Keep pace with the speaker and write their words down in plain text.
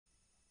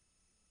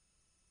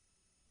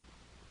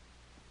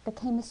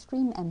became a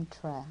stream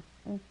enterer,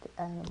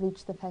 and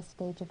reached the first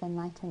stage of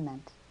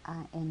enlightenment.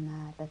 In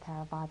the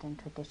Theravadan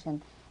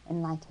tradition,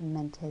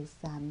 enlightenment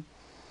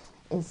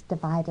is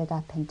divided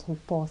up into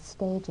 4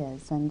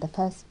 stages, and the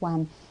first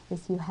one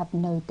is you have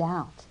no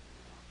doubt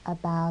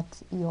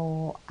about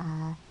your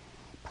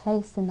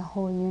place in the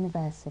whole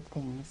universe of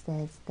things.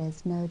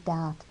 There's no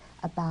doubt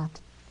about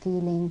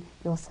feeling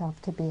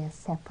yourself to be a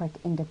separate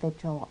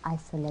individual,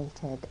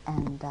 isolated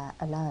and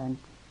alone.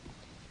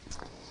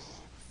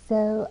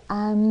 So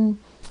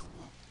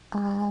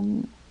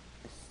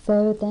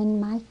then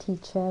my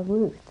teacher,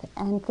 Ruth,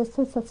 and this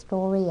is a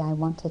story I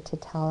wanted to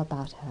tell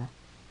about her.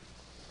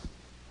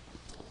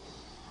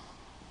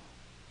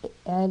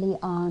 Early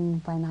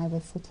on, when I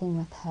was sitting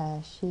with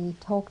her, she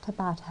talked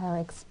about her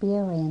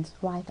experience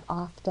right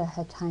after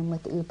her time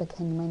with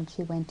Uberkin when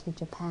she went to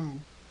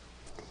Japan.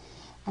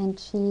 And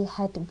she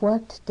had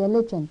worked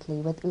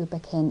diligently with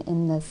Uberkin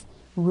in this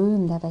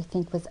room that I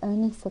think was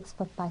only 6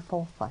 foot by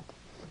 4 foot.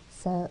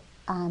 So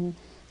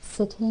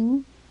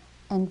sitting,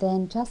 and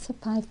then just a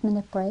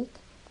 5-minute break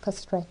for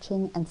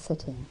stretching and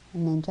sitting.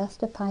 And then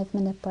just a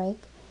 5-minute break,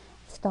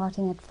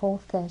 starting at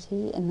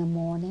 4:30 in the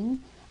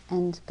morning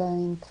and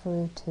going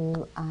through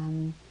to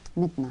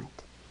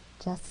midnight.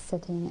 Just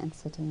sitting and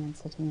sitting and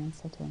sitting and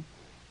sitting.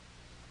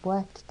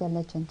 Worked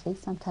diligently.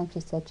 Sometimes she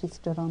said she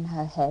stood on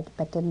her head,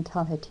 but didn't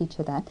tell her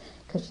teacher that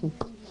because she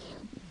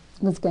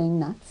was going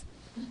nuts.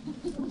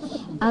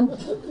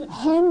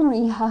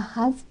 Henry, her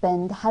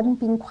husband, hadn't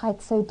been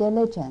quite so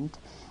diligent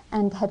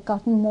and had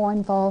gotten more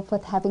involved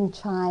with having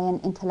chai and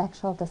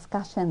intellectual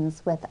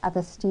discussions with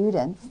other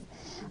students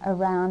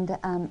around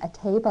a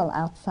table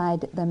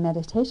outside the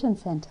meditation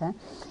center.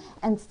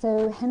 And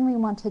so Henry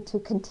wanted to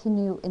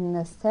continue in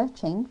the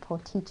searching for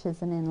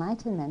teachers and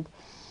enlightenment.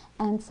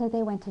 And so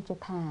they went to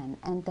Japan,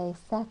 and they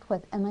sat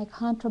with, and I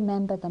can't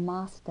remember the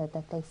master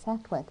that they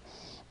sat with,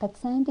 but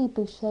Sandy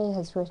Boucher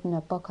has written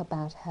a book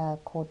about her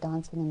called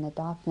Dancing in the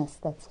Darkness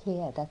that's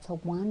here. That's a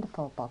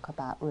wonderful book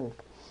about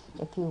Ruth,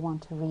 if you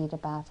want to read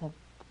about a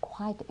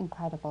quite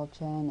incredible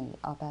journey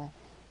of a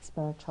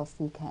spiritual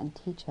seeker and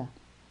teacher.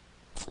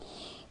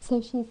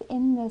 So she's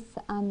in this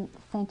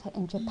center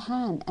in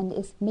Japan and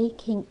is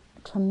making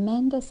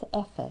tremendous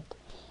effort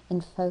in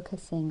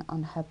focusing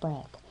on her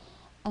breath.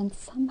 And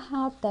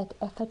somehow that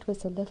effort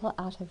was a little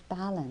out of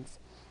balance,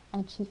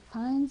 and she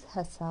finds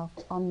herself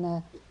on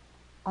the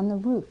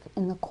roof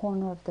in the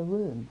corner of the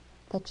room,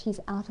 that she's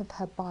out of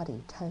her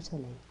body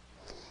totally.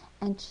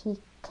 And she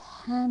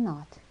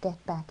cannot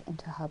get back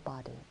into her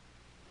body.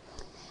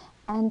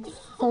 And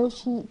so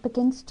she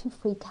begins to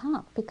freak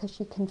out because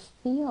she can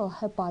feel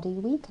her body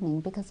weakening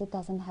because it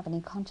doesn't have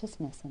any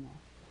consciousness in it.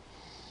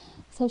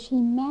 So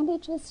she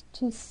manages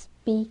to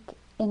speak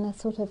in a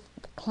sort of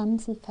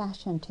clumsy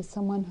fashion to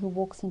someone who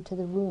walks into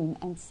the room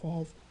and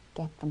says,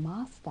 "Get the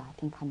master, I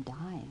think I'm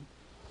dying."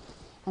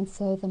 And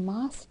so the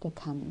master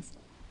comes.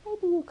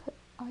 Maybe you could,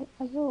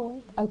 are you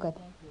awake? Oh, good.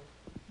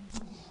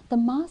 The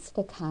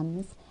master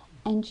comes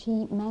and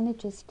she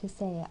manages to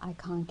say, "I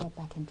can't get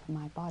back into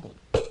my body."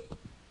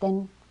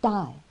 "Then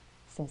die,"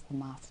 says the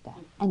master.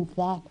 And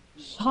that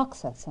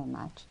shocks her so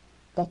much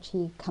that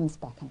she comes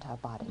back into her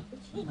body.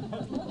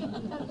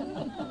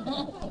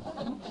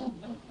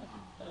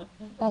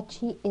 But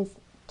she is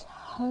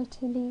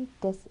totally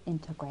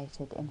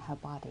disintegrated in her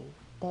body.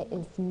 There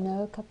is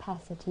no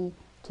capacity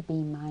to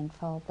be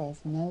mindful.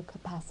 There's no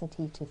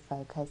capacity to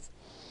focus.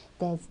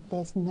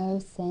 There's no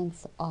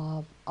sense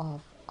of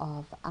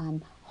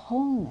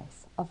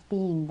wholeness of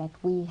being that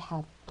we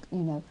have,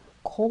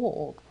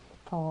 called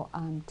for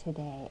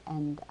today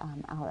and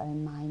our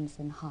own minds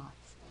and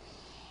hearts.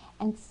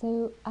 And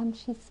so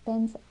she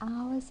spends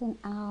hours and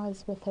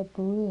hours with her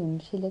broom.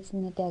 She lives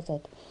in the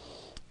desert.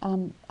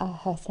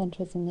 Her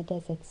center is in the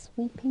desert,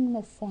 sweeping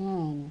the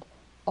sand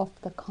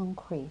off the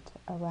concrete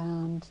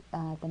around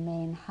the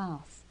main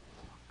house,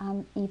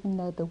 even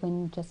though the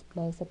wind just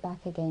blows it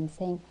back again,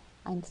 saying,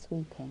 "I'm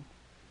sweeping,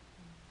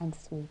 I'm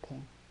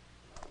sweeping."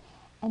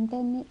 And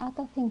then the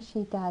other thing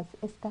she does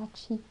is that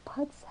she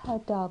puts her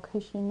dog, who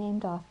she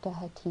named after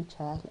her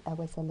teacher,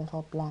 was a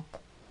little black,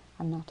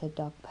 I'm not a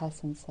dog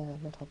person, so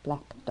a little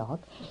black dog.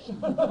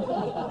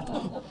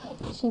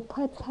 She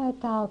puts her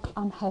dog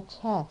on her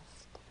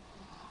chest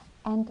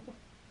and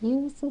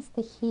uses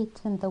the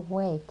heat and the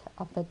weight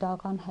of the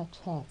dog on her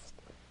chest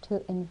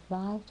to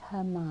invite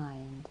her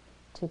mind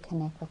to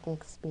connect with the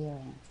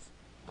experience.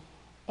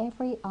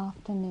 Every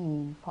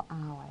afternoon for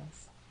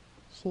hours,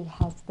 she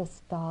has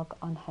this dog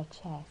on her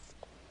chest,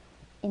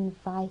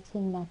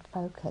 inviting that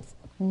focus,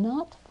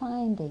 not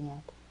finding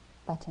it,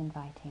 but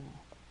inviting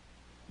it.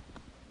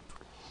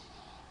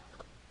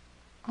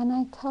 And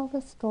I tell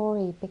the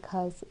story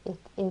because it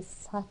is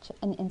such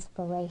an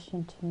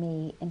inspiration to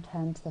me in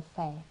terms of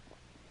faith,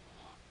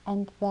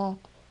 and that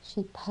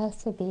she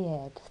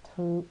persevered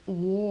through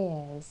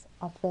years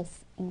of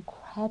this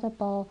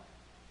incredible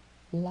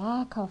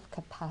lack of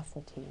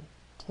capacity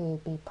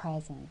to be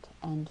present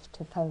and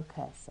to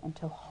focus and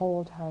to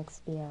hold her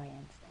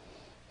experience.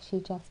 She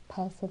just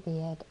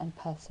persevered and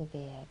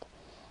persevered.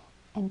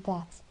 And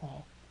that's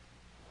faith.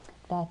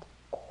 that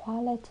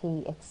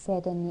quality, it's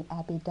said in the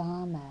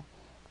Abhidharma,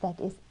 that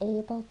is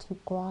able to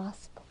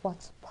grasp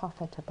what's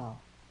profitable.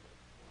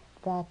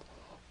 That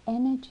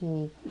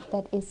energy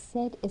that is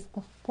said is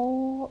the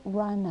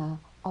forerunner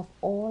of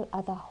all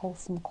other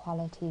wholesome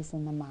qualities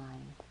in the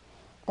mind.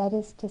 That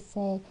is to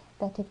say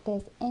that if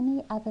there's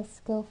any other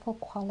skillful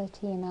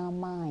quality in our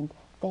mind,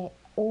 there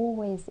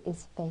always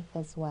is faith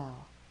as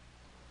well.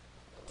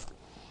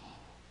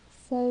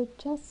 So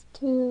just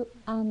to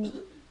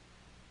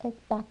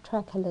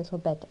backtrack a little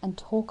bit and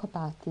talk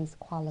about these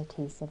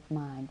qualities of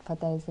mind for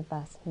those of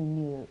us who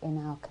knew in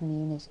our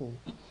community.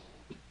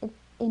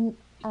 In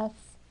a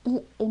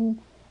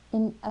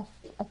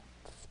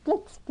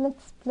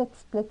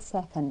split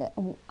second,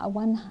 a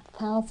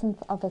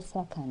 1,000th of a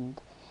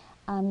second,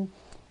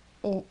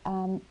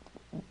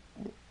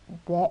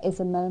 there is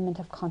a moment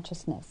of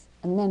consciousness,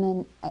 and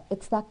then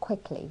it's that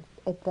quickly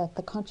that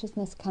the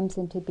consciousness comes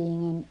into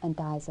being and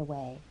dies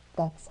away.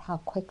 That's how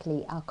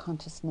quickly our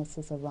consciousness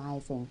is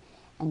arising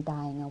and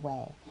dying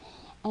away.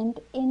 And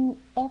in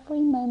every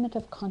moment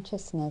of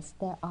consciousness,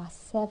 there are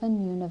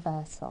 7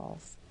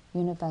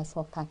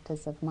 universal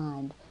factors of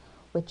mind,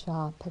 which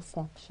are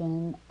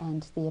perception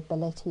and the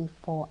ability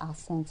for our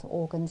sense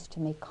organs to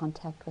make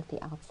contact with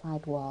the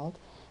outside world,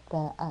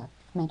 the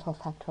mental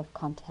factor of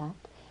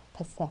contact,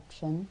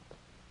 perception,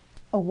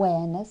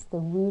 awareness, the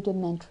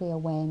rudimentary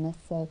awareness.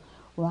 So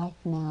right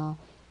now,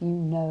 you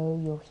know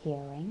you're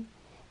hearing,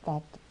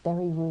 that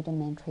very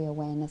rudimentary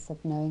awareness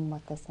of knowing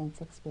what the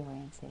sense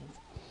experience is.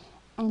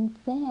 And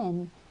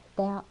then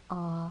there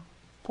are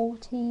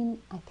 14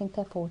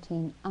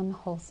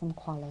 unwholesome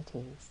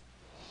qualities.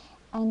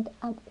 And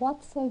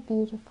what's so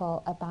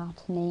beautiful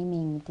about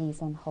naming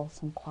these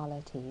unwholesome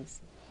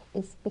qualities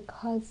is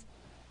because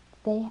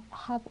they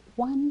have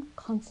one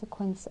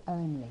consequence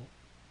only,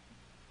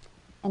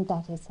 and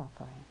that is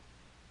suffering.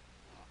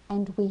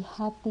 And we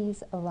have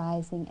these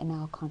arising in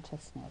our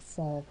consciousness.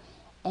 So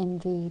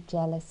envy,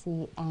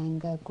 jealousy,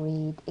 anger,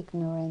 greed,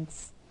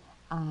 ignorance,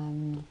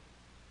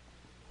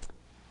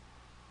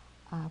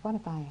 what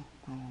have I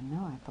don't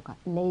know, I forgot.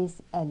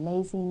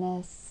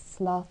 Laziness,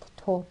 sloth,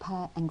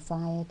 torpor,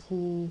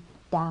 anxiety,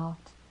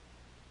 doubt.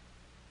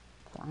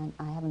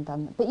 I haven't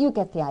done that, but you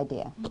get the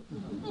idea.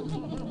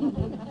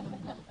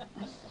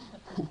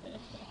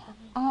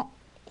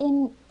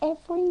 In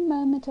every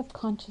moment of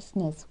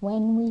consciousness,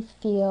 when we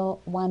feel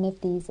one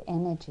of these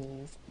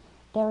energies,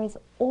 there is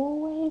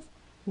always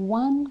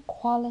one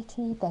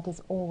quality that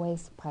is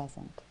always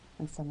present,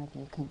 and some of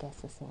you can guess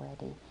this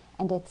already,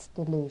 and it's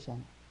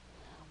delusion.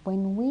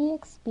 When we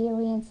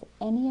experience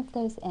any of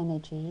those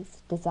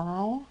energies,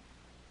 desire,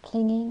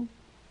 clinging,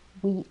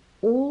 we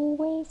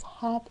always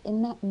have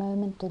in that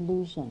moment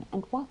delusion.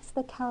 And what's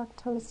the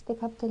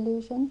characteristic of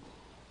delusion?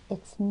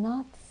 It's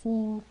not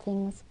seeing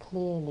things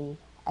clearly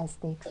as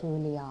they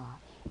truly are.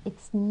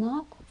 It's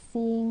not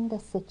seeing the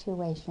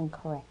situation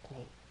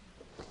correctly.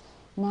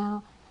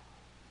 Now,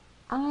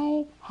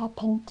 I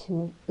happen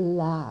to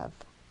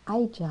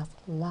I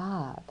just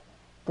love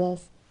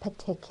this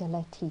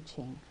particular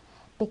teaching,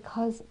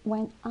 because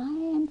when I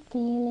am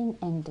feeling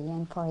envy,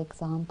 and for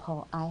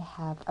example, I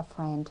have a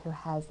friend who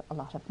has a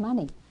lot of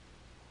money,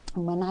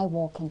 and when I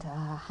walk into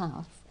her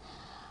house,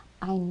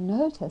 I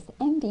notice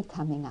envy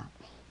coming up.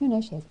 You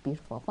know, she has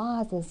beautiful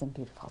vases and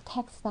beautiful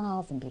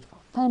textiles and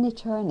beautiful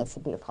furniture, and it's a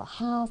beautiful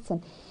house,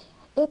 and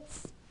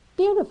it's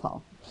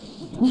beautiful.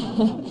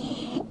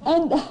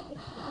 and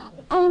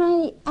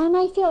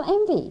I feel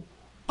envy.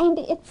 And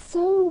it's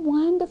so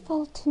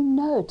wonderful to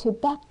know, to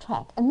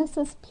backtrack. And this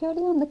is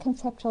purely on the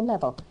conceptual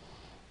level.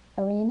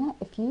 Arinna,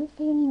 if you're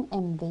feeling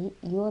envy,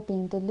 you're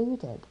being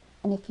deluded.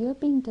 And if you're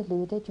being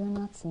deluded, you're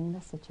not seeing the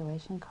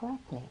situation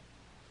correctly.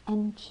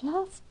 And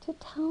just to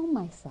tell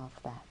myself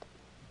that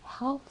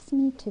helps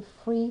me to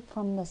free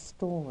from the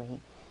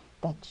story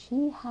that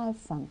she has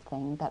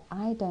something that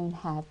I don't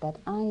have that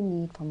I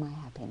need for my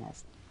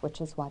happiness,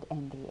 which is what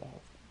envy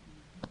is.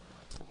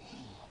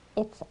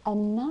 It's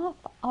enough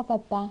of a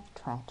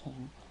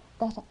backtracking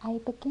that I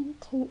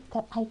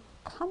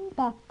come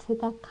back to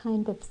that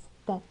kind of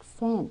that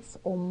sense,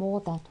 or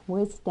more that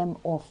wisdom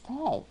or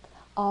faith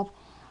of,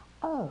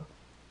 oh,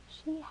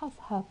 she has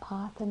her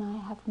path and I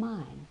have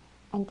mine,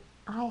 and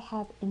I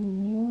have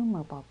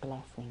innumerable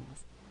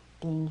blessings,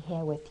 being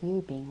here with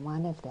you being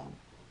one of them,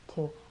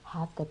 to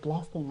have the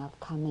blessing of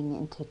coming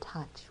into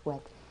touch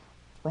with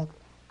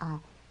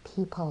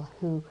people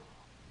who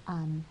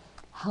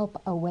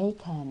help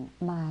awaken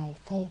my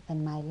faith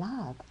and my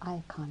love.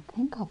 I can't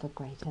think of a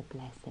greater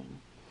blessing.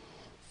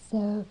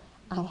 So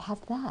I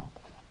have that.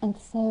 And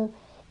so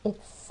it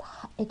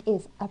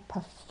is a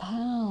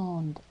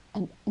profound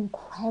and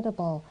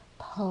incredible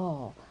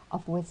pearl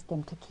of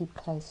wisdom to keep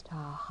close to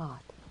our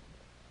heart.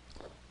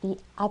 The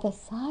other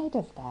side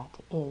of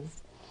that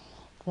is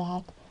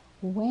that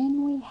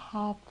when we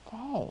have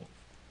faith,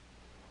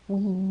 we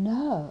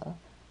know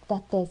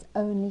that there's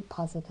only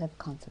positive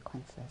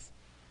consequences,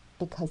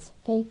 because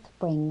faith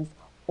brings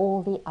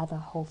all the other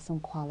wholesome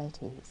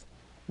qualities: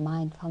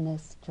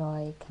 mindfulness,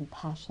 joy,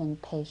 compassion,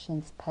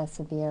 patience,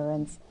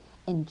 perseverance,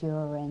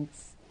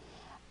 endurance,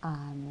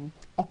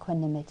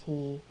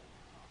 equanimity,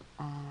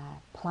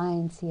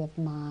 pliancy of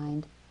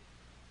mind,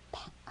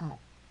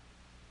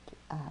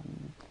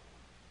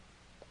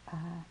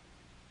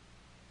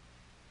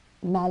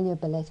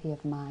 malleability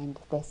of mind.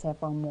 There's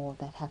several more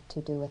that have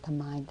to do with a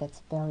mind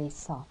that's very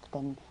soft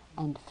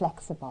and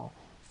flexible,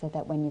 so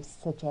that when you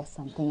suggest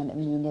something, it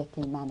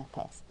immediately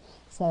manifests.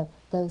 So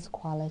those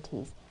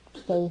qualities,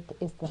 faith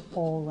is the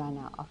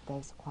forerunner of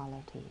those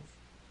qualities.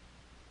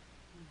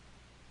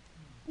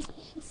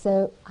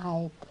 So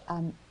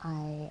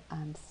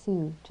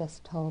Sue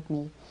just told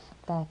me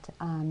that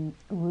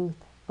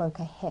Ruth broke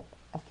a hip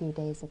a few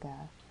days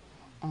ago,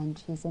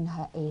 and she's in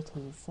her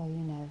 80s, so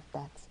you know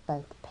that's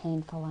both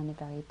painful and a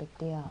very big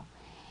deal.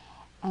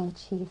 And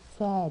she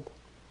said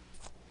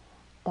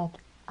that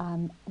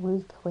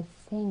Ruth was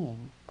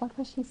singing. What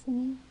was she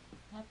singing?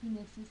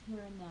 Happiness is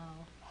here and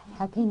now.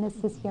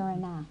 Happiness is here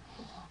and now.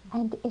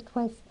 And it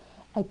was,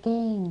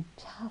 again,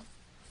 just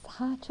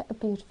such a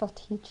beautiful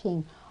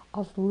teaching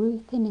of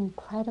Ruth in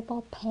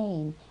incredible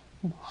pain,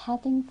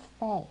 having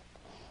faith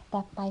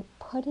that by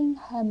putting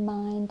her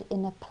mind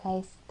in a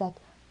place that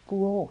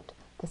brought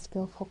the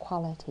skillful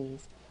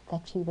qualities,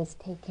 that she was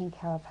taking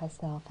care of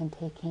herself and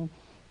taking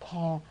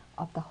care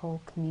of the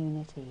whole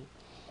community.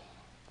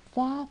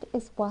 That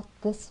is what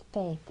this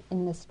faith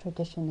in this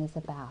tradition is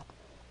about.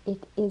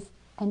 It is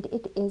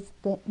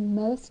the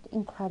most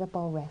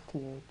incredible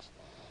refuge.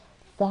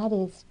 That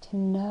is to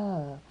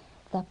know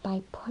that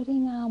by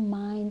putting our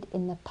mind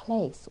in the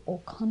place or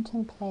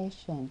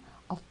contemplation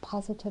of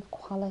positive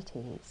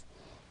qualities,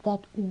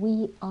 that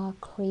we are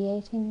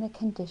creating the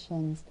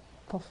conditions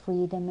for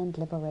freedom and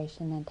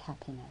liberation and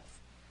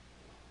happiness.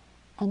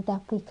 And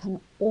that we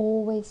can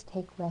always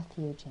take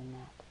refuge in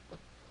that.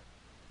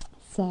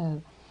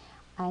 So,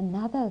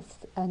 another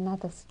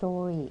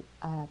story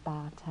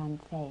about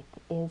faith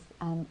is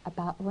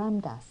about Ram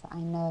Dass. I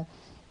know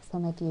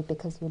some of you,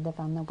 because you live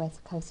on the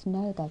West Coast,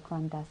 know that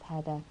Ram Dass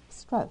had a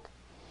stroke,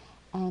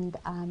 and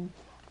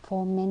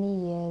for many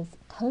years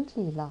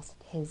totally lost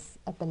his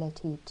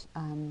ability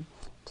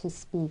to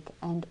speak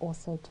and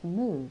also to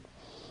move.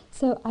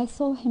 So I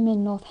saw him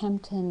in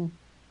Northampton,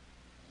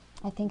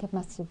 I think it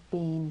must have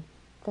been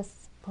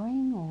this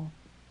spring, or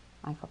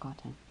I've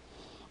forgotten,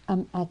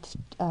 at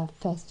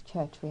First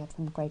Church. We have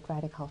some great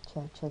radical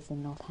churches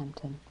in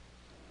Northampton.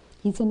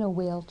 He's in a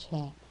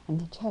wheelchair and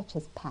the church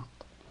is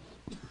packed.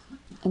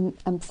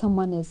 And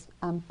someone is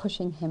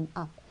pushing him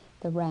up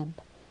the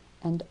ramp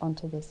and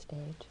onto the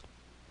stage.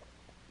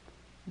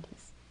 And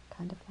he's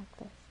kind of like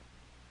this.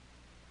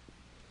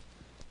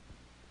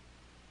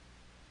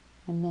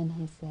 And then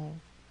he says,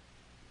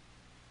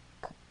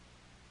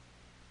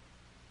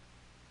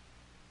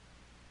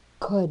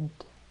 could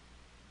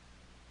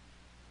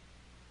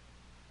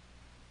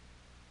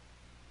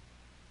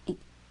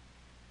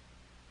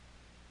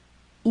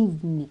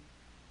evening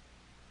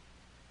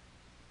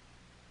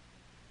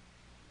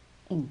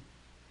in.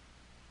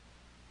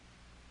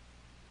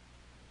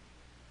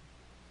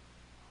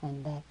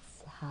 And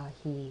that's how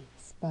he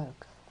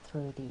spoke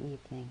through the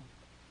evening.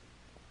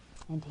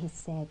 And he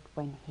said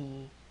when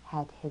he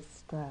had his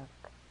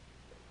stroke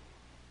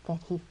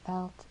that he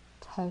felt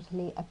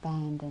totally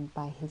abandoned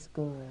by his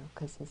guru,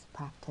 because his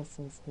practice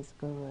is his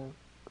guru.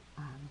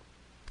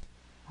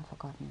 I've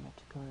forgotten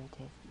which guru it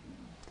is.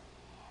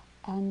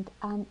 And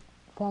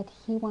that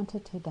he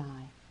wanted to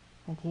die,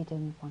 that he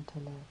didn't want to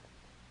live.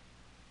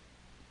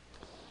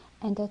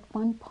 And at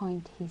one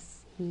point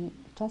he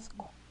just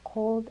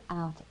called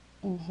out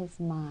in his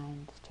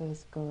mind to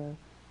his guru,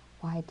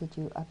 "Why did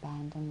you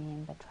abandon me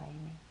and betray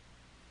me?"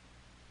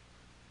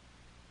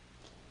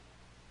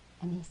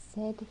 And he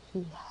said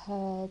he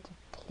heard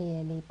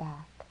clearly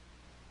back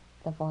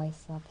the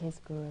voice of his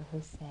guru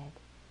who said,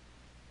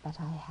 "But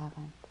I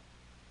haven't.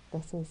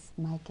 This is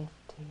my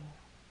gift to you."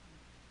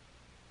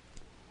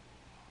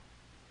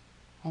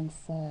 And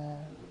so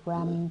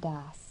Ram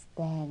Dass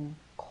then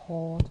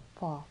called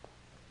forth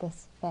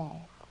this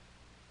faith,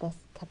 this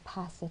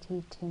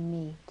capacity to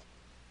meet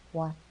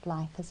what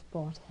life has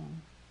brought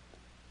him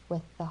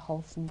with the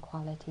wholesome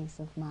qualities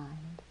of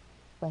mind,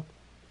 with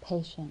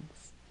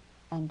patience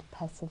and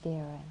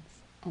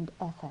perseverance and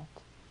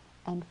effort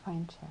and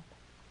friendship.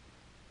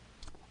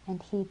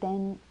 And he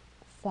then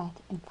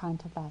sat in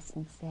front of us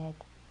and said,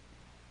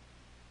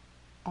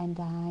 "And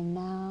I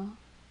now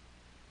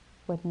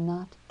would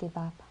not give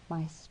up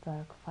my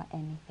stroke for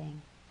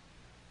anything,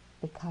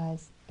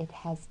 because it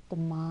has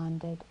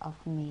demanded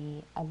of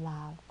me a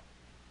love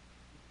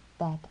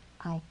that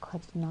I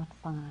could not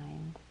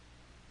find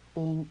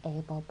being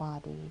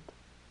able-bodied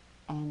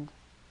and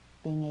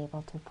being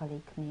able to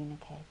fully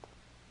communicate."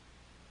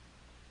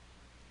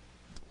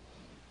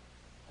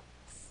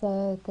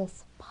 So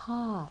this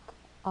path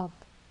of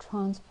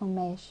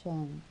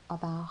transformation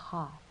of our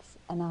hearts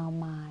and our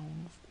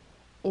minds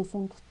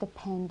isn't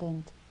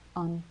dependent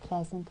on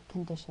pleasant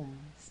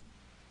conditions.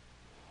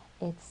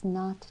 It's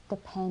not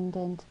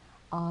dependent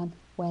on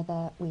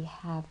whether we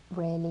have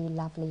really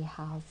lovely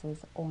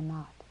houses or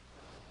not.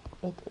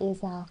 It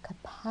is our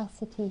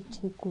capacity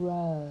to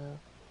grow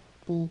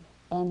the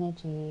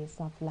energies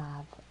of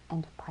love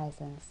and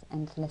presence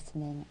and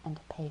listening and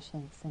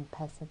patience and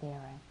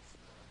perseverance.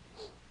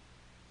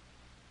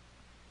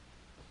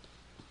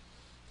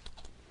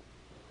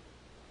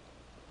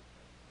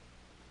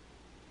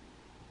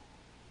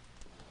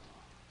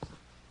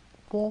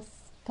 This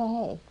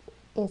faith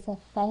is a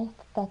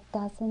faith that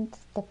doesn't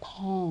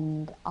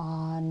depend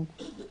on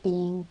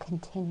being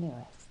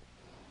continuous.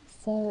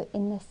 So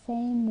in the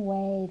same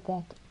way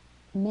that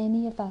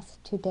many of us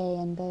today,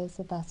 and those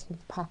of us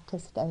who've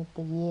practiced over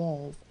the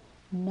years,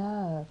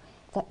 know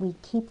that we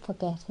keep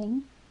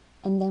forgetting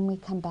and then we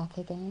come back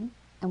again,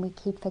 and we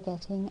keep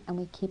forgetting and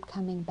we keep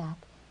coming back,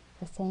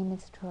 the same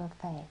is true of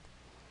faith.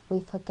 We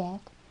forget,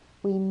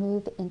 we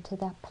move into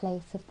that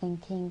place of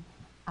thinking,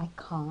 I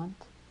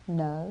can't,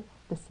 no,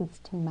 this is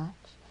too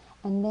much,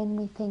 and then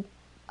we think,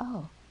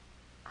 oh,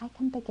 I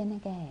can begin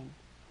again.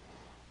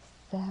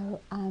 So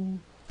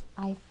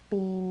I've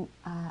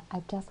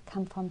just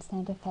come from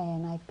Santa Fe,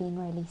 and I've been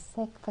really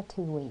sick for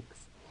 2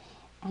 weeks,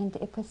 and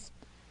it was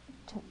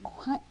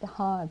quite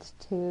hard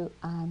to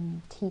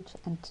teach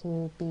and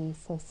to be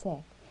so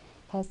sick,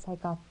 because I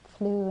got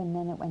flu and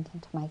then it went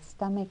into my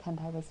stomach and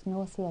I was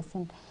nauseous,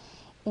 and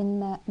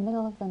in the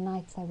middle of the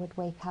nights I would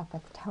wake up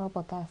with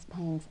terrible gas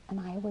pains, and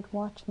I would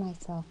watch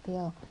myself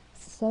feel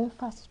so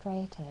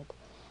frustrated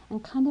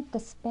and kind of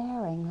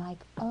despairing, like,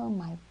 oh,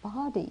 my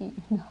body,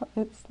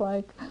 it's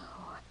like,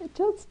 it's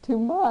just too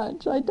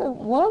much, I don't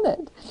want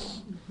it.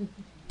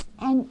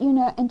 And,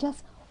 and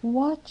just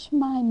watch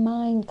my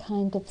mind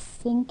kind of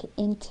sink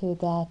into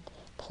that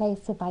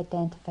place of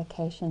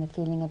identification, a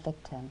feeling of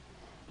victim.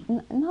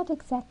 Not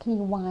exactly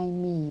why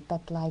me,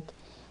 but like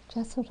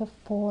just sort of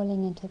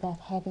falling into that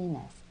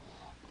heaviness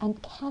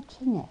and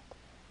catching it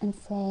and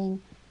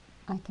saying,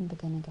 I can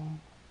begin again.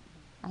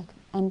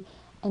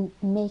 And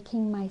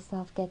making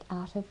myself get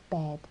out of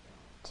bed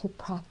to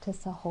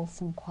practice a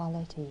wholesome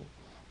quality,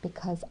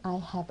 because I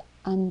have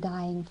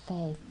undying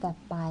faith that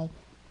by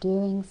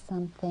doing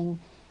something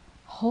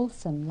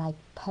wholesome, like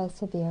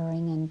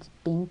persevering and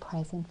being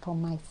present for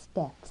my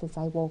steps as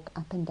I walk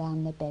up and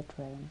down the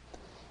bedroom,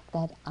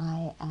 that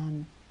I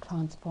am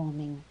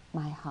transforming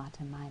my heart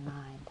and my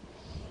mind.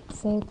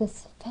 So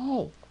this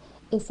faith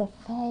is a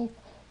faith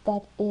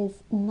that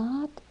is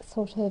not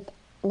sort of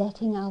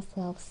letting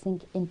ourselves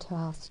sink into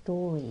our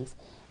stories.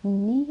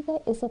 Neither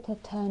is it a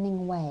turning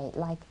away,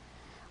 like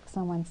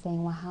someone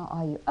saying, well, how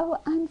are you? Oh,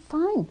 I'm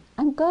fine,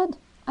 I'm good,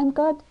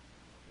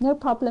 no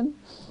problem.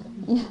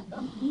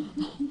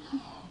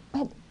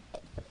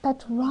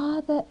 But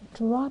rather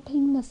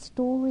dropping the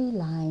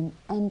storyline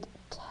and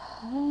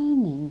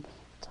turning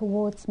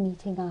towards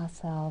meeting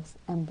ourselves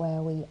and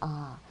where we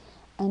are,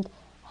 and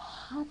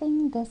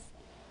having this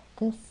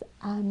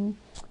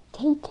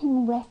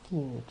taking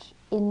refuge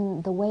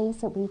in the ways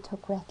that we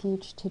took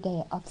refuge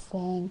today, of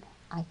saying,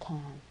 I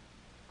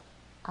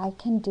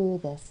can do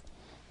this,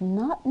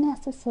 not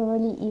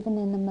necessarily even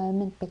in the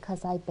moment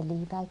because I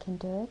believe I can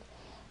do it,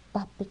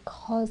 but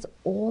because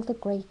all the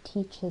great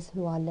teachers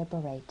who are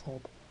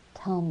liberated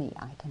tell me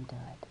I can do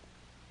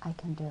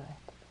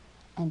it,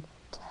 and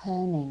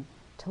turning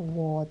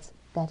towards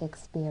that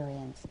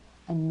experience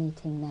and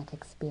meeting that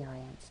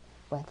experience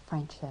with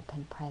friendship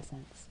and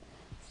presence.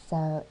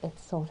 So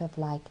it's sort of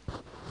like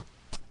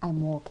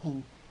I'm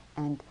walking,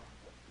 and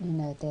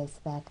there's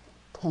that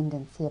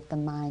tendency of the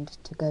mind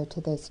to go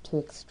to those two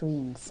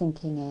extremes,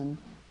 sinking in,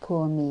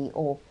 poor me,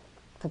 or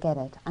forget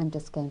it, I'm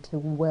just going to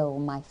will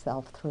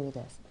myself through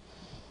this.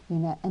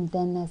 And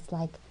then there's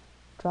like,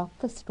 drop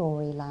the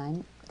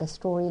storyline. The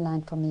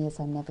storyline for me is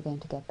I'm never going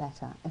to get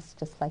better. It's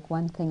just like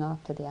one thing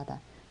after the other.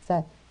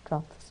 So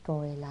drop the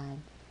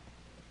storyline.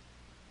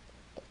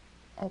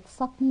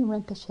 Sakni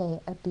Rinpoche,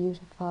 a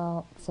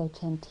beautiful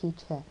Dzogchen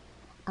teacher,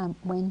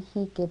 when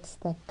he gives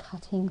the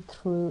cutting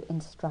through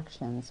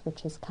instructions,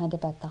 which is kind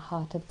of at the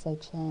heart of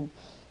Dzogchen,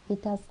 he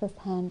does this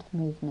hand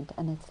movement,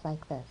 and it's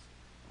like this.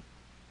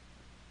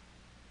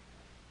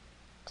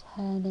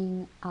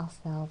 Turning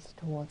ourselves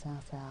towards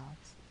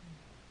ourselves.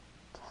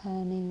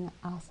 Turning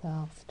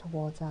ourselves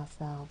towards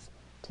ourselves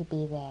to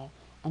be there.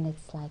 And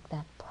it's like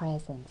that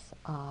presence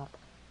of,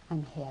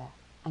 I'm here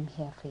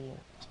for you.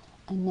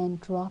 And then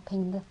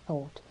dropping the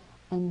thought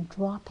and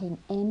dropping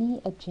any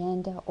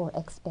agenda or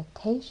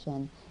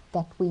expectation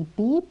that we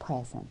be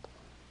present.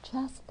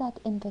 Just that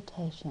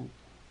invitation,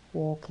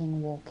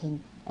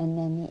 walking, and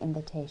then the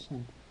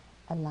invitation,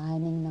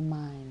 aligning the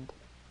mind,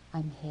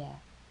 I'm here.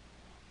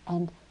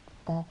 And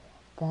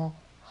the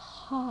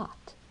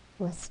heart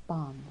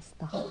responds.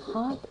 The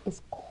heart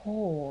is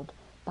called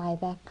by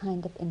that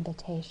kind of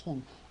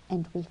invitation,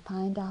 and we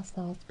find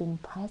ourselves being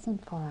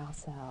present for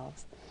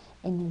ourselves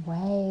in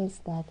ways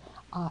that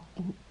are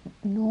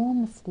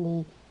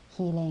enormously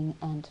healing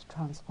and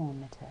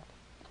transformative.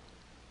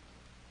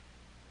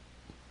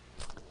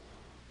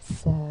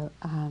 So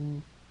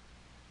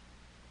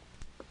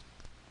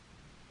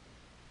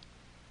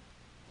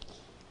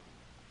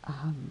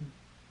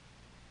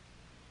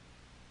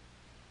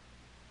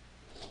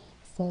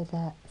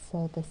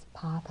So this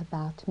path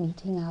about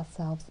meeting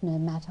ourselves no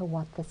matter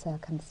what the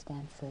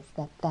circumstances,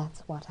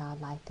 that's what our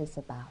life is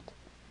about.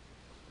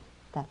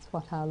 That's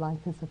what our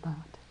life is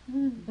about.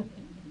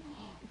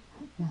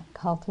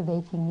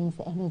 Cultivating these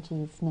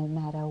energies no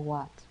matter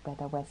what,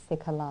 whether we're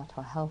sick a lot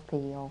or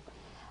healthy or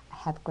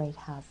have great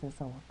houses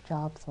or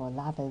jobs or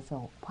lovers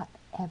or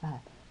whatever.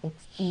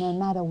 It's no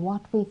matter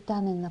what we've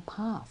done in the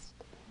past,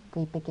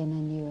 we begin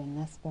anew in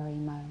this very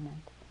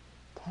moment,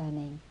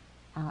 turning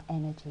our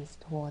energies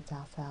towards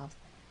ourselves.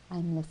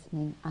 I'm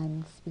listening,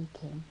 I'm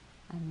speaking,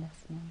 I'm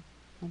listening,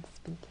 I'm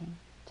speaking,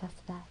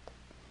 just that.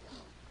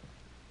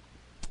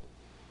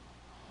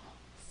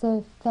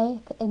 So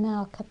faith in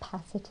our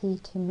capacity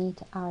to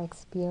meet our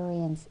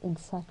experience in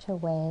such a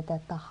way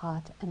that the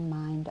heart and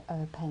mind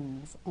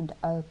opens, and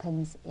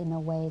opens in a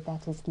way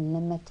that is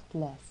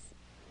limitless,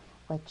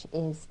 which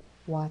is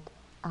what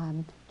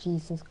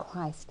Jesus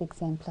Christ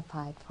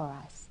exemplified for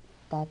us.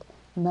 That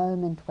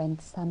moment when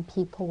some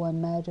people were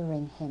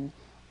murdering him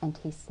and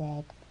he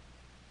said,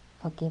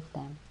 forgive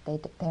them,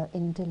 they're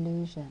in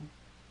delusion.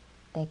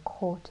 They're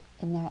caught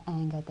in their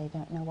anger, they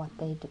don't know what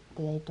they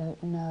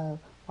don't know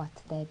what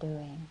they're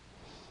doing.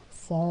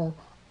 So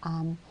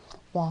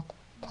that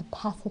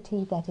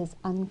capacity that is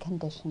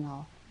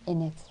unconditional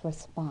in its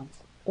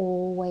response,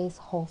 always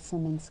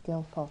wholesome and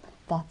skillful,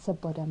 that's a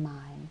Buddha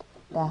mind.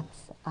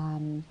 That's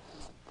the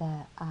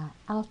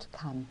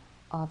outcome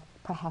of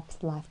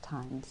perhaps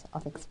lifetimes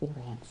of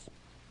experience.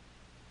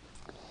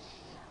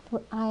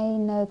 I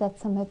know that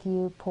some of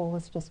you, Paul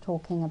was just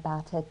talking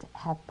about it,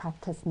 have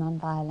practiced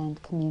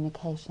nonviolent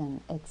communication.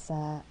 It's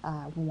a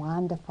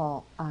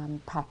wonderful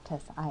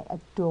practice. I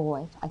adore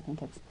it. I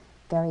think it's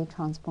very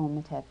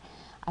transformative.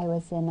 I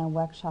was in a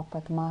workshop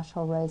with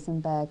Marshall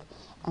Rosenberg,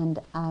 and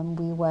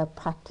we were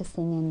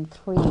practicing in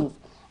threes,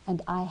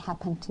 and I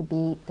happened to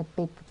be the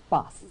big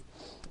boss.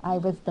 I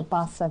was the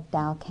boss of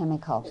Dow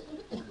Chemical.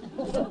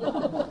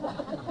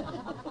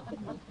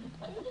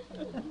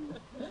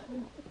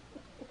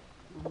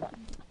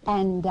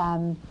 And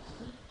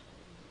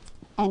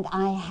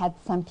I had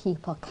some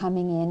people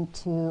coming in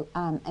to,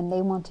 and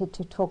they wanted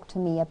to talk to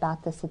me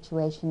about the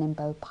situation in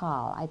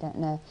Bhopal. I don't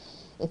know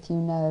if you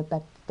know,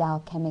 but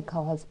Dow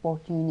Chemical has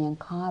bought Union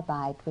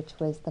Carbide, which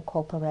was the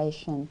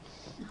corporation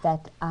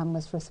that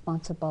was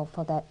responsible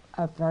for that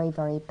very,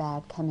 very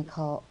bad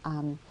chemical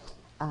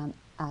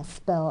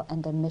spill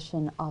and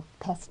emission of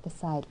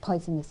pesticide,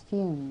 poisonous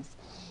fumes.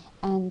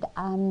 And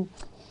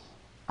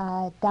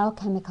Dow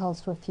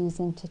Chemicals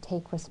refusing to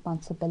take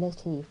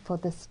responsibility for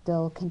the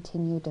still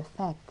continued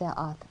effect. There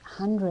are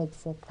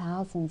hundreds of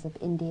thousands of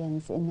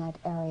Indians in that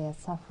area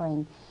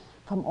suffering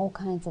from all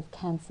kinds of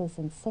cancers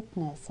and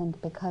sickness,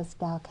 and because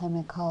Dow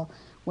Chemical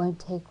won't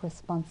take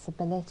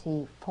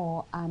responsibility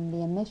for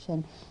the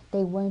emission,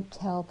 they won't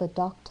tell the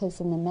doctors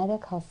in the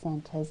medical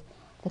centers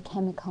the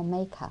chemical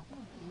makeup,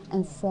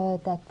 and so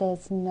that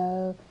there's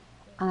no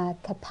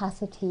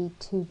capacity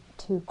to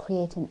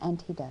create an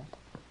antidote.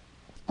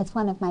 It's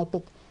one of my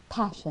big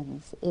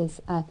passions,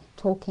 is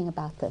talking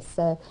about this.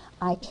 So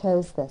I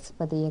chose this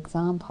for the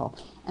example.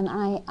 And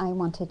I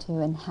wanted to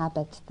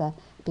inhabit the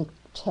big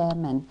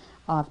chairman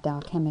of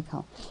Dow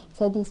Chemical.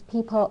 So these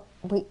people,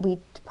 we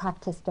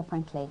practice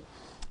differently.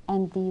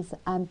 And these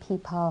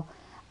people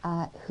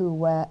who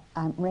were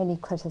really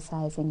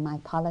criticizing my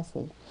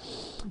policy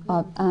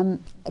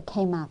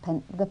came up.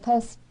 And the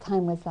first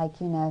time was like,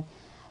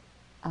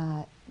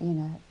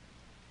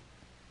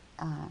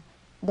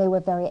 they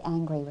were very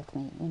angry with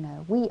me.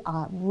 We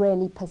are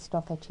really pissed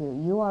off at you.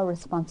 You are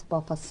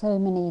responsible for so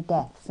many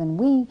deaths, and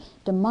we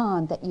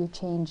demand that you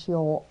change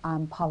your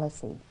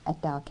policy at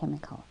Dow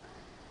Chemical.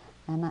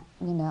 And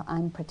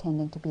I'm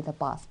pretending to be the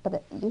boss, but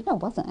it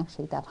wasn't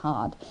actually that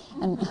hard.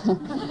 And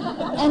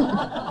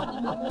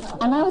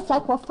and I was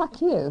like, well, fuck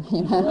you,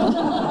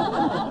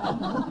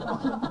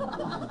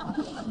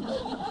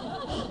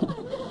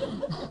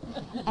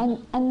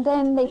 And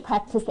then they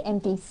practiced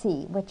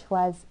MBC, which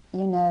was,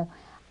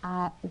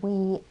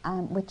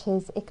 which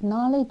is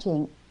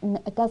acknowledging,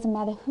 it doesn't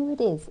matter who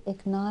it is,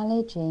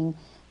 acknowledging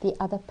the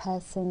other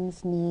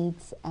person's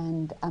needs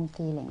and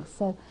feelings.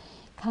 So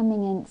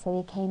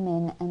they came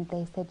in and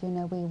they said,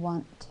 we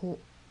want to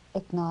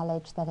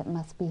acknowledge that it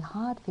must be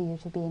hard for you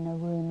to be in a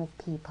room with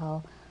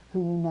people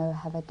who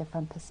have a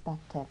different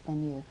perspective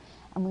than you.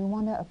 And we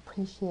want to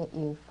appreciate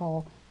you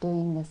for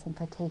doing this and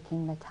for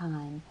taking the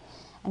time.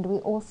 And we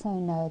also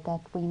know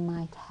that we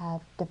might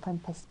have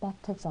different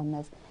perspectives on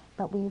this,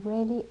 but we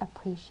really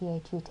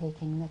appreciate you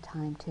taking the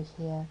time to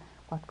hear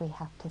what we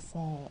have to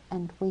say.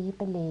 And we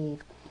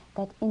believe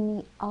that in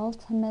the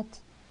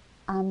ultimate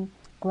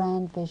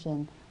grand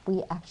vision,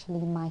 we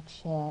actually might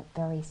share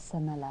very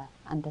similar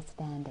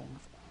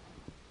understandings.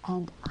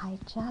 And I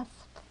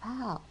just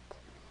felt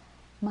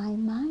my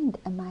mind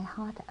and my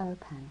heart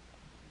open.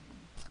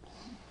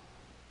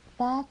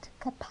 That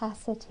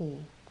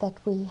capacity that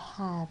we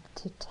have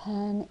to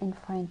turn in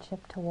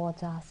friendship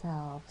towards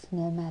ourselves,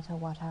 no matter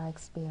what our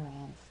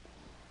experience,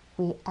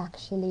 we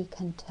actually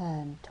can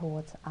turn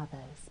towards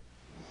others.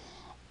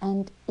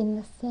 And in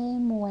the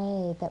same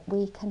way that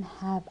we can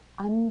have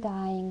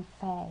undying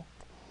faith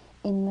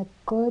in the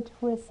good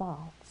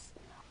results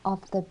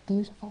of the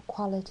beautiful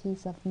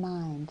qualities of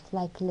mind,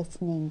 like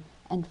listening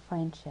and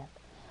friendship,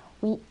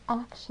 we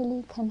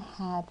actually can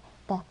have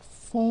that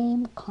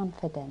same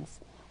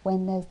confidence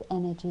when those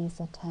energies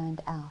are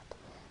turned out.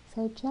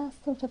 So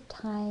just sort of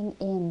tying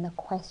in the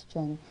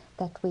question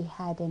that we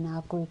had in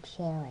our group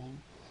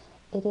sharing,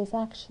 it is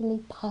actually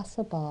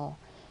possible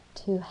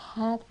to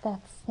have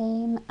that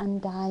same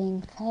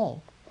undying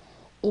faith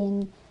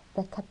in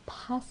the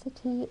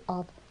capacity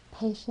of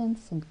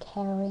patience and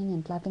caring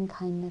and loving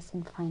kindness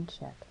and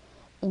friendship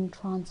in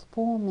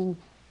transforming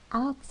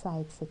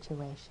outside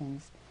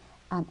situations,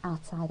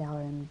 outside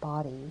our own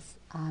bodies,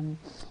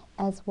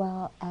 as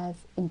well as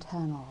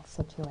internal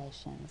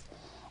situations.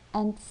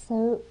 And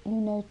so,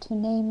 to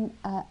name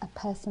a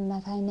person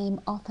that I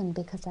name often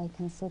because I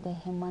consider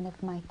him one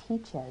of my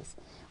teachers,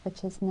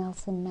 which is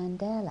Nelson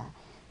Mandela,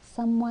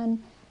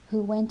 someone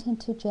who went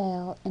into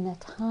jail in a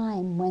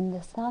time when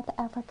the South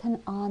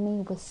African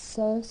army was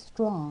so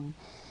strong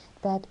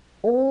that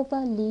all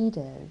the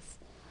leaders,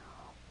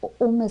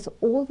 almost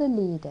all the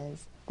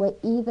leaders, were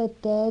either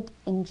dead,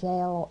 in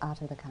jail, or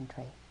out of the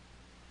country.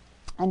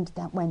 And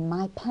that when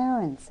my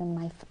parents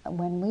and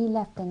when we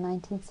left in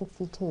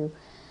 1962,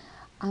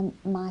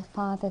 my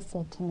father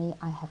said to me,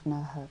 I have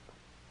no hope.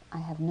 I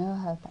have no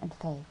hope and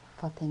faith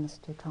for things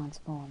to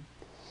transform.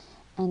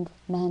 And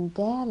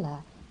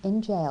Mandela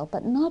in jail,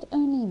 but not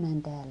only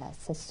Mandela,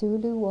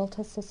 Sisulu,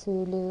 Walter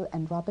Sisulu,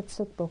 and Robert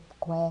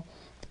Sobukwe,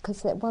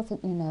 because it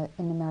wasn't, in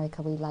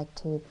America we like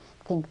to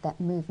think that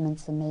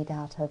movements are made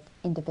out of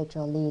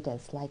individual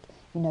leaders, like,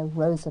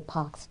 Rosa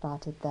Parks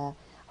started the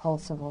whole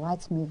civil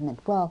rights movement.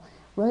 Well,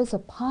 Rosa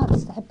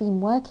Parks had been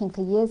working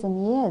for years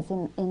and years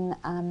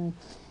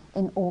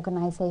in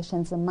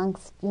organizations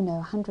amongst,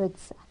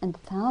 hundreds and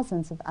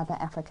thousands of other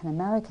African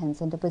Americans,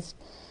 and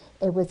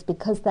it was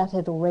because that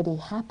had already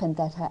happened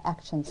that her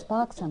action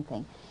sparked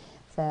something.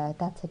 So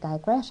that's a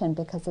digression,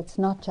 because it's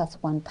not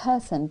just one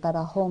person, but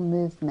a whole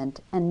movement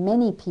and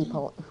many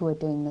people who are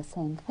doing the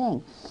same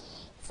thing.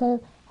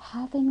 So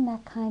having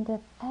that kind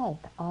of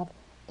faith of,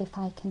 if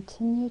I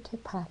continue to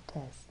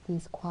practice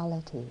these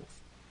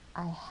qualities,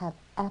 I have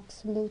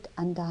absolute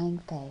undying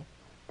faith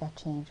that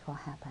change will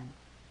happen.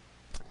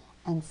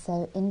 And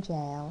so in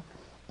jail,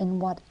 in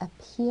what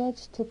appeared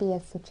to be a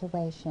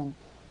situation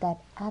that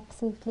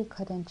absolutely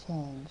couldn't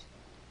change,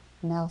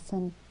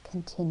 Nelson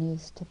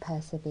continues to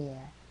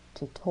persevere,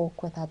 to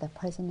talk with other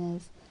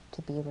prisoners,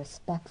 to be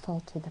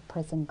respectful to the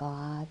prison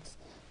guards,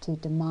 to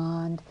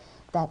demand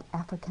that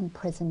African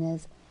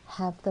prisoners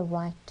have the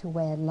right to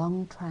wear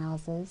long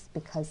trousers,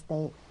 because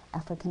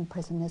African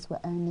prisoners were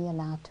only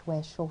allowed to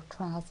wear short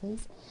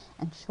trousers,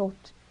 and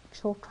short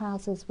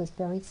trousers was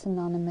very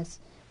synonymous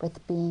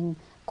with being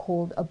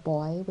called a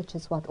boy, which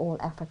is what all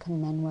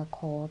African men were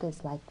called,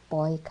 is like,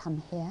 boy,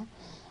 come here.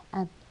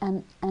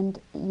 And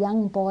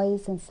young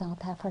boys in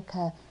South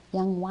Africa,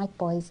 young white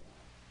boys,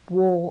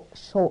 wore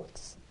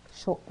shorts,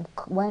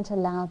 weren't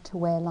allowed to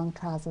wear long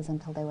trousers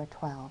until they were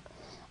 12.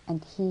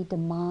 And he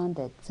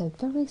demanded, so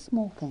very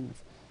small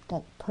things,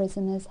 that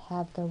prisoners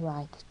have the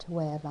right to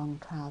wear long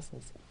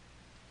trousers.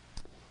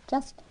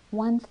 Just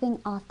one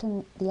thing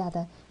after the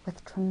other,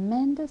 with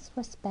tremendous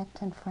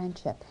respect and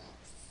friendship.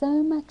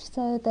 So much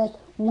so that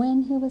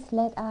when he was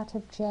let out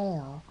of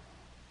jail,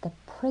 the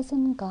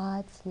prison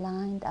guards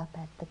lined up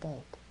at the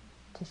gate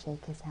to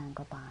shake his hand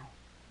goodbye,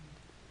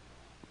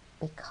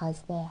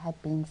 because they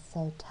had been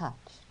so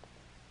touched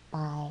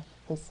by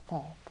his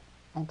faith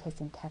and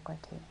his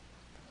integrity.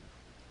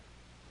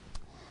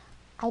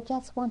 I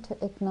just want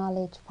to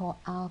acknowledge for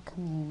our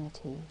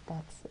community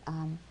that's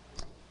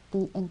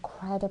the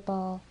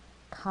incredible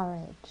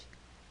courage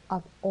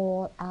of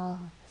all our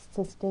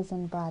sisters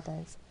and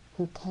brothers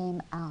who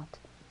came out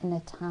in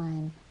a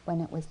time when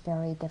it was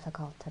very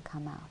difficult to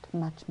come out,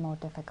 much more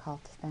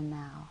difficult than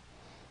now.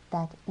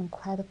 That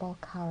incredible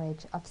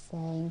courage of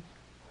saying,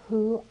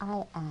 who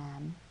I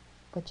am,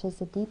 which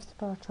is a deep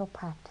spiritual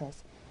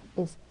practice,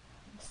 is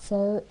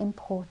so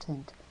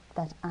important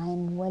that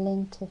I'm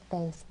willing to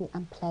face the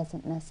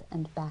unpleasantness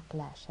and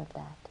backlash of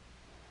that.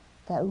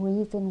 The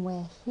reason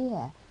we're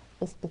here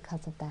is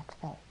because of that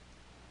faith,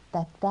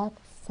 that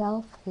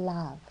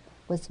self-love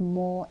was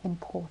more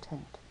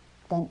important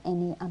than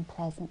any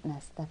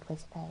unpleasantness that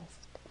was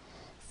faced.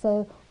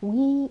 So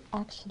we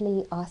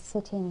actually are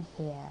sitting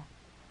here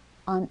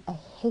on a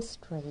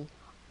history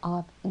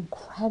of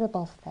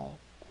incredible faith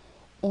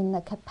in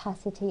the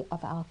capacity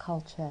of our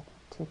culture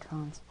to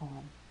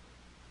transform.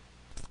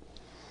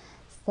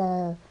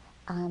 So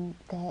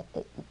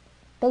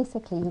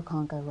basically you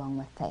can't go wrong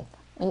with faith.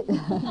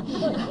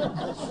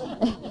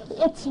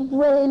 It's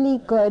really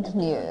good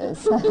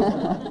news.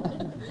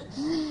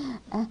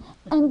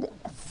 And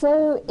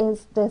so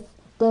is this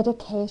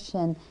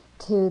dedication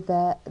to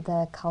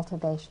the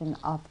cultivation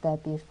of the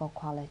beautiful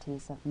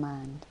qualities of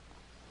mind.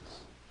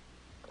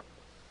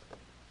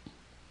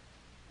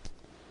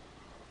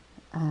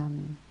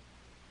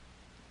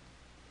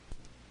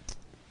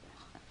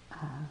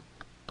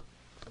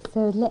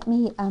 So let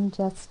me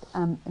just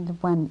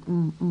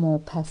one more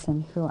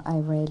person who I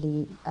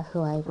really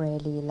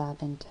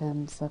love in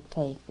terms of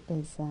faith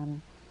is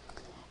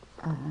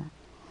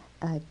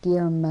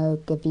Guillermo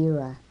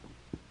Gavira,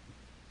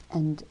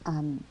 and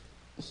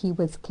he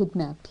was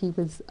kidnapped. He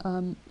was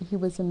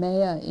a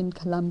mayor in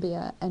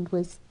Colombia and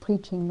was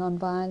preaching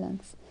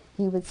nonviolence.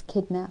 He was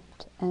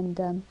kidnapped,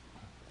 and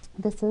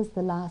this is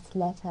the last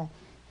letter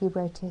he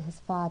wrote to his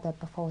father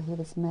before he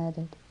was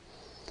murdered.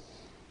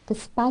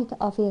 Despite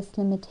obvious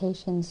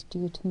limitations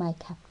due to my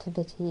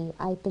captivity,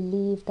 I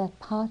believe that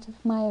part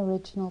of my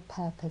original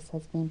purpose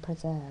has been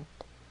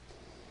preserved.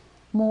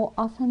 More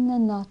often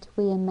than not,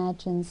 we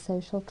imagine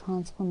social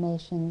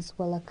transformations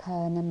will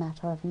occur in a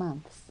matter of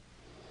months,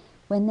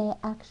 when they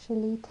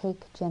actually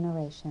take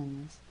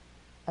generations,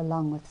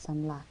 along with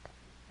some luck,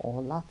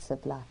 or lots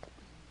of luck.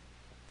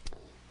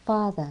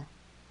 Father,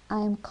 I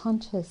am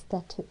conscious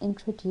that to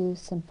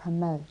introduce and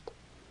promote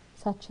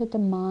such a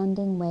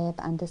demanding way of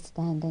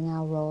understanding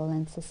our role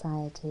in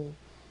society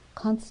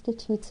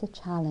constitutes a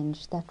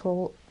challenge that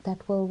will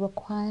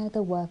require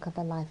the work of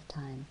a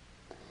lifetime.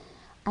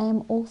 I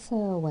am also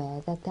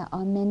aware that there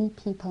are many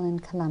people in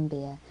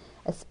Colombia,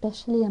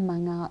 especially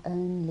among our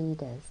own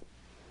leaders,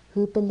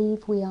 who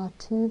believe we are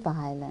too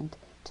violent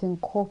to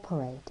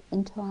incorporate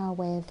into our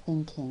way of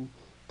thinking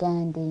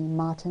Gandhi,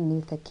 Martin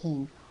Luther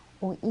King,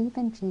 or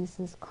even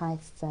Jesus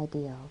Christ's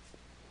ideals,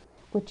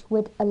 which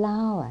would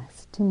allow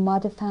us to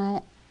modify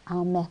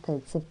our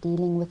methods of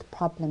dealing with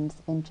problems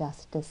of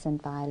injustice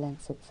and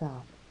violence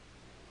itself.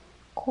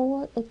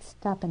 Call it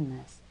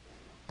stubbornness,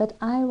 but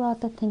I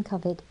rather think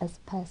of it as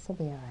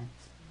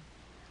perseverance.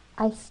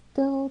 I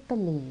still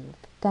believe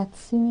that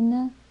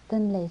sooner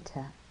than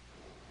later,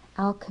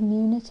 our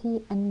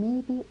community and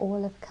maybe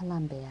all of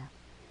Colombia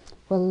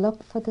will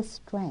look for the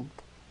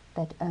strength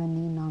that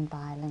only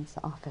nonviolence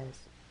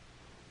offers.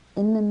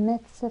 In the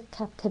midst of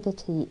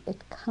captivity,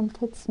 it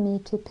comforts me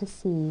to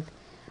perceive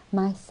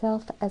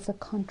myself as a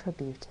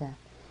contributor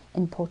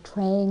in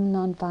portraying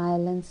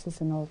nonviolence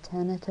as an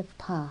alternative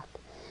path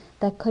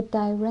that could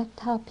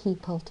direct our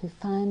people to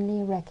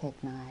finally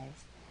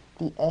recognize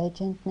the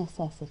urgent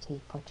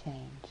necessity for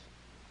change.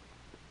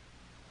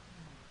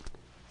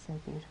 So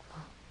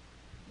beautiful.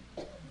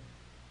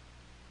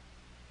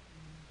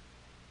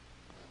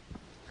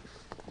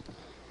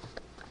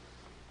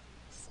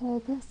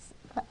 So this,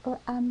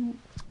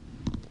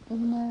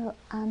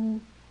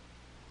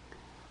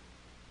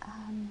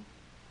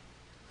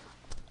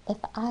 if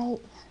I,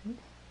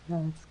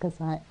 it's because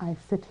I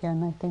sit here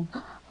and I think,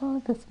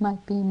 oh, this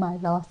might be my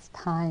last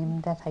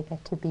time that I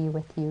get to be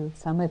with you,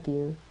 some of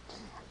you,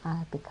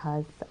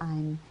 because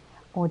I'm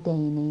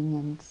ordaining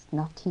and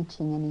not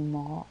teaching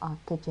anymore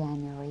after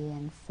January,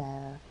 and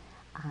so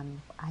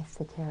I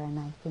sit here and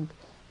I think,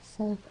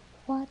 so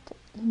what,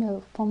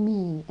 for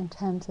me, in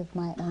terms of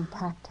my own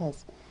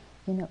practice,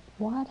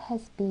 what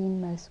has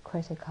been most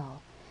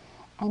critical?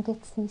 And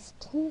it's these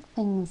two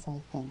things, I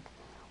think.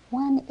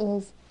 One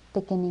is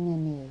beginning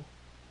anew.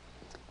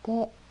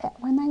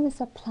 When I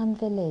was at Plum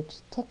Village,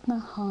 Thich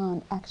Nhat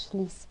Hanh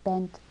actually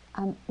spent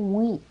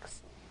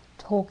weeks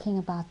talking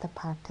about the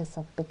practice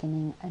of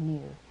beginning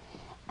anew.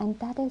 And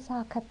that is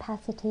our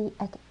capacity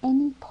at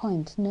any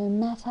point, no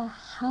matter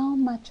how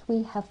much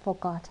we have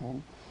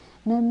forgotten,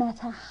 no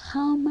matter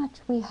how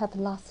much we have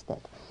lost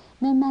it,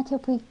 no matter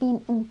if we've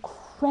been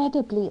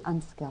incredibly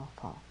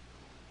unskillful.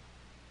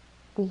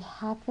 We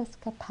have this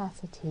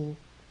capacity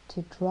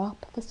to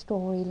drop the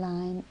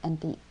storyline and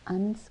the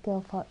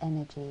unskillful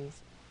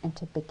energies and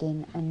to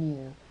begin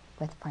anew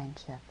with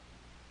friendship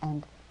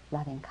and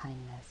loving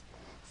kindness.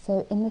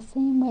 So in the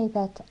same way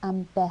that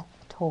Beth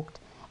talked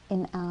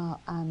in our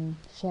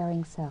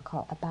sharing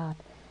circle about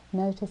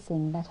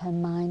noticing that her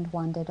mind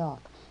wandered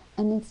off,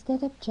 and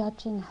instead of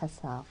judging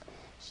herself,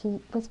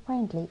 she was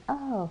friendly.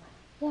 Oh,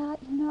 yeah,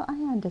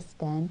 I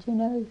understand,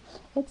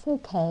 it's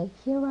okay,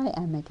 here I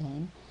am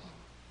again.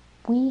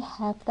 We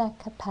have that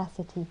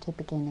capacity to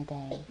begin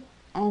again,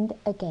 and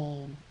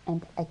again,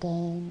 and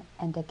again,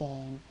 and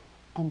again,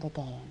 and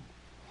again.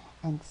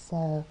 And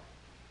so,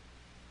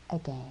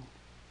 again,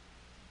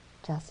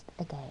 just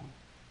again,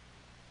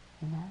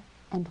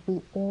 And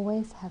we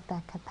always have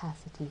that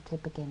capacity to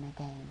begin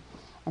again.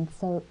 And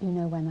so,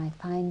 when I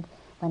find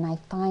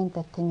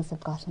that things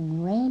have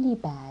gotten really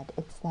bad,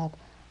 it's that,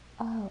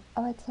 oh,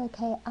 it's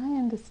okay, I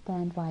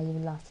understand why you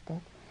lost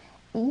it.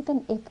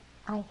 Even if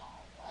I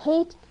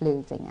hate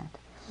losing it.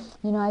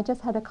 I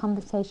just had a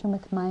conversation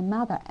with my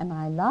mother and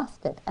I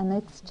lost it, and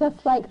it's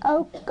just like,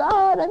 oh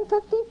God, I'm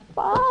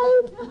 55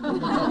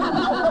 and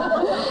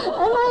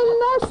I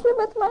lost it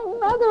with my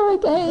mother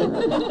again.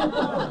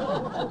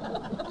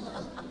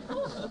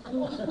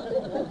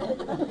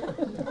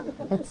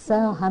 It's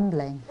so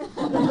humbling.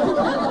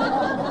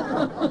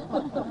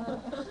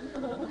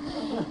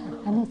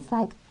 And it's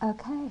like,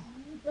 okay,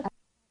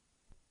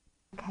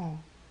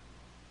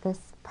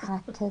 this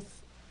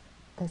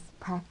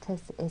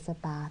practice is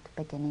about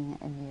beginning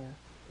anew,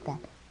 that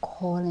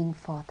calling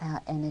forth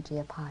our energy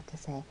of heart to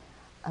say,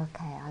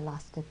 okay, I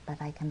lost it, but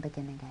I can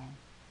begin again.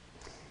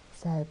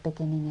 So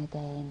beginning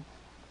again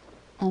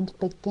and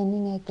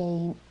beginning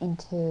again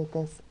into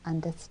this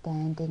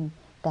understanding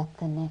that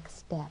the next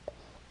step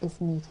is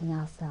meeting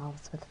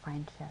ourselves with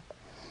friendship.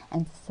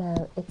 And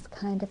so it's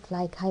kind of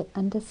like I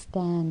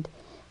understand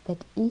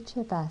that each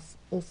of us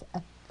is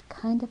a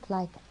kind of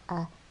like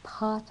a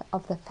part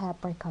of the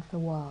fabric of the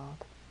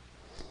world,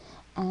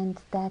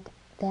 and that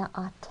there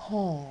are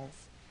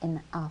tears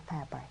in our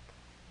fabric,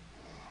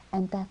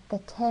 and that the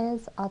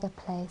tears are the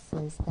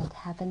places that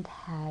haven't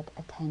had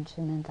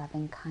attention and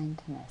loving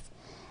kindness,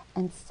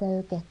 and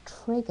so get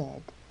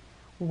triggered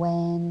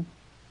when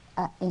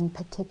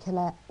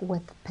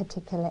with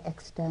particular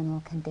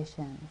external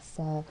conditions.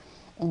 So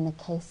in the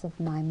case of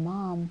my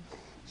mom,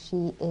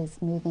 she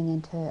is moving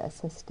into an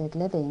assisted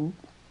living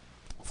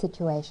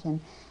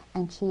situation,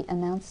 and she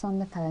announced on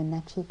the phone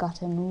that she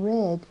gotten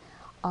rid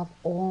of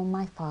all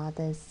my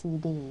father's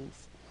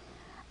CDs,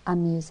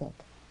 music.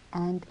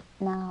 And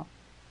now,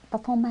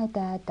 before my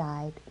dad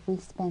died, we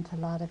spent a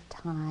lot of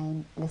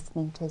time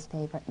listening to his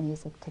favorite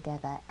music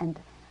together, and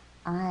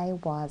I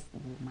was,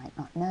 you might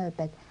not know,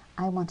 but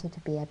I wanted to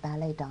be a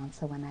ballet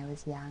dancer when I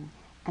was young,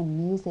 and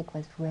music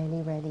was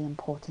really, really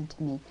important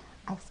to me.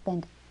 I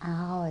spent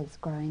hours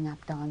growing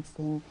up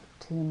dancing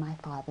to my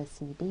father's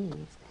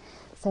CDs.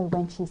 So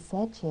when she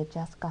said she had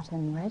just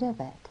gotten rid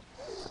of it,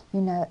 you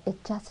know,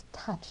 it just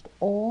touched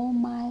all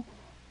my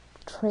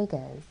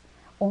triggers,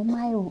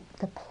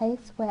 the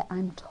place where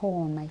I'm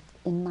torn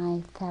in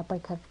my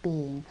fabric of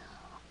being,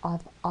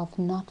 of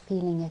not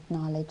feeling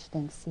acknowledged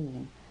and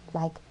seen.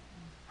 Like,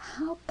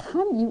 how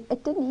come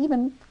it didn't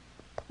even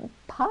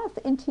pass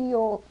into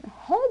your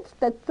head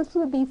that this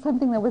would be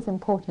something that was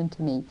important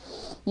to me,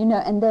 you know,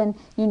 and then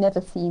you never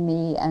see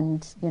me,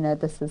 and, you know,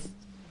 this is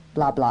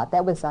blah blah.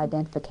 That was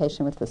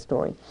identification with the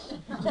story.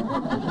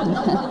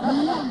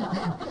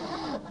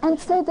 And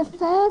so the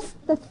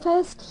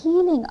first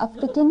healing of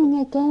beginning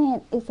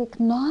again is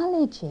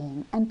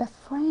acknowledging and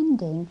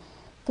befriending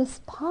this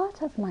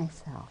part of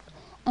myself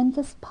and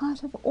this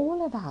part of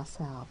all of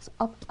ourselves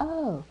of,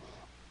 oh,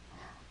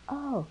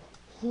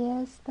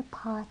 here's the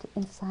part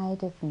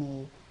inside of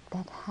me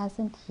that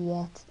hasn't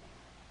yet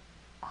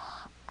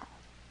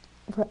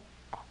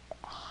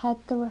had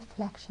the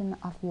reflection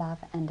of love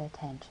and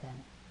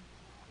attention.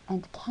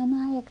 And can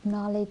I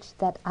acknowledge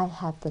that I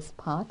have this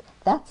part?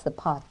 That's the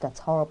part that's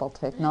horrible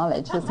to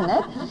acknowledge, isn't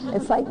it?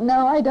 It's like,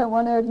 no, I don't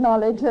want to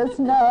acknowledge this.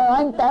 No,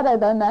 I'm better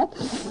than that.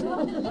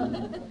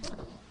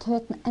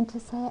 And to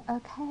say,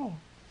 okay,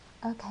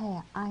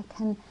 I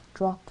can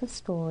drop the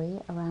story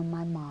around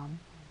my mom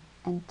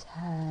and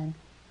turn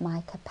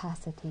my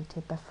capacity to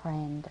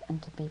befriend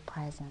and to be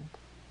present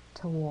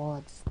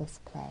towards this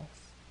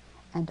place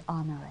and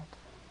honor it.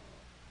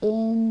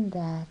 In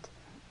that,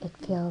 it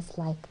feels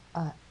like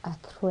a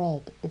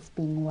thread is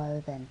being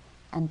woven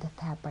and the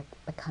fabric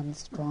becomes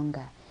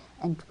stronger.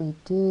 And we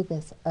do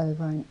this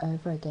over and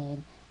over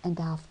again, and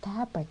our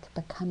fabric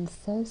becomes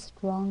so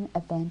strong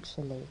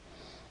eventually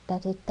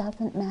that it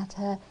doesn't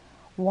matter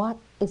what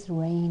is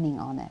raining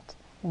on it,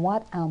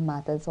 what our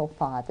mothers or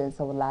fathers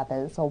or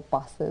lovers or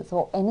bosses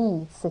or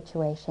any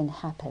situation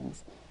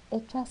happens,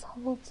 it just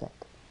holds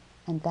it.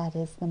 And that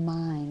is the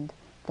mind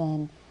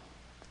then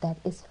that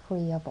is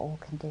free of all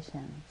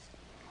conditions.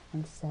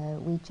 And so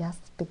we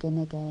just begin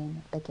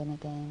again,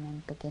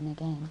 and begin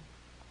again.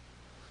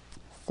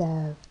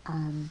 So,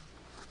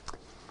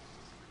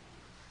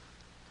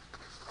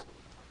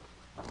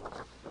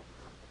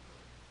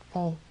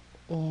 faith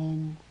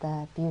in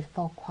the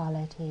beautiful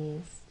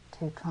qualities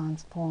to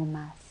transform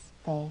us,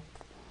 faith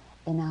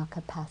in our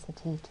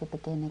capacity to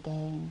begin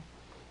again,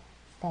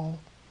 faith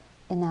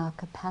in our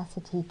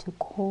capacity to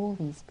call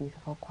these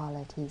beautiful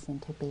qualities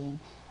into being,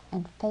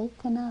 and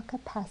faith in our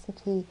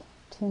capacity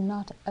to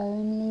not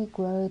only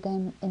grow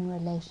them in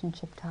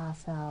relationship to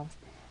ourselves,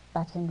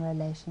 but in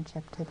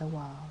relationship to the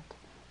world.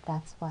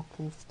 That's what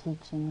these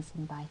teachings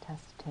invite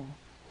us to.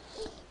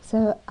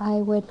 So I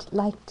would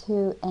like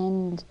to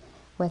end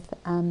with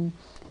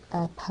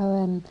a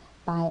poem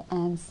by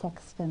Anne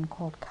Sexton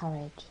called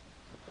Courage.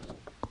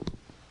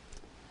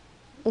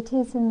 It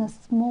is in the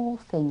small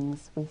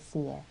things we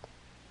see it,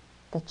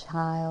 the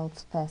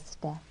child's first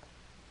step,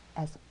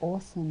 as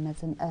awesome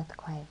as an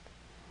earthquake,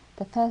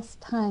 the first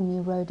time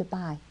you rode a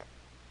bike,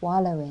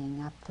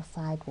 wallowing up the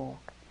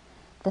sidewalk,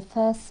 the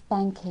first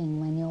spanking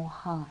when your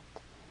heart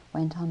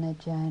went on a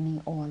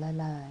journey all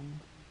alone,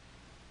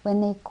 when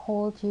they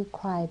called you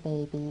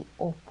crybaby,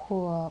 or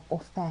poor, or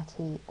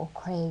fatty, or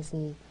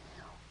crazy,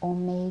 or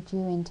made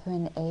you into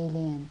an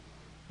alien,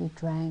 you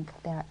drank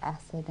their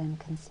acid and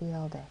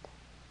concealed it.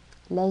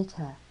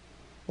 Later,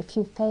 if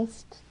you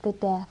faced the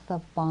death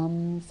of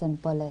bombs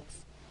and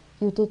bullets,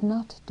 you did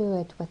not do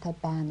it with a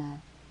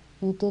banner.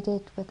 You did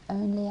it with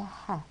only a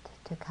hat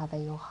to cover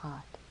your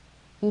heart.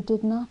 You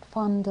did not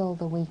fondle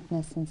the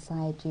weakness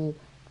inside you,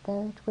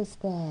 though it was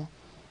there.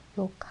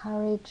 Your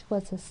courage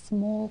was a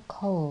small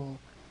coal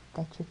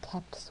that you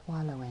kept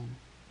swallowing.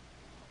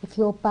 If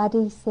your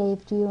buddy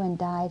saved you and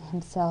died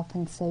himself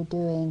in so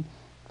doing,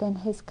 then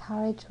his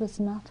courage was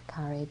not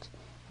courage,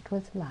 it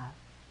was love.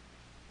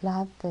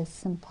 Love as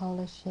simple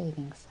as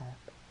shaving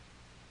soap.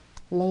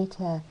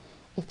 Later,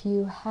 if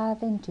you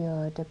have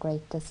endured a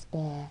great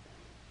despair,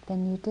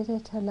 then you did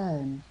it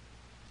alone,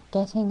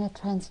 getting a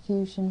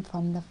transfusion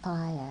from the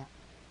fire,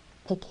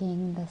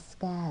 picking the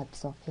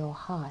scabs off your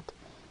heart,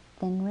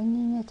 then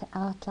wringing it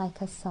out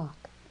like a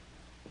sock.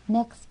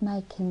 Next,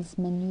 my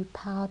kinsman, you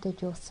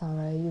powdered your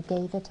sorrow, you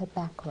gave it a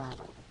back rub,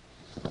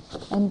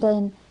 and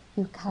then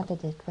you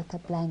covered it with a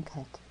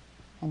blanket,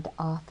 and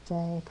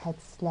after it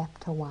had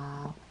slept a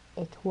while,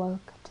 it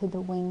woke to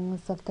the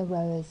wings of the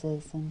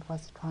roses and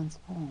was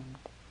transformed.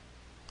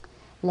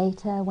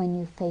 Later, when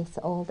you face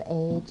old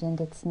age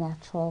and its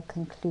natural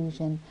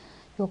conclusion,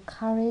 your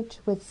courage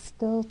was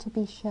still to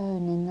be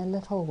shown in the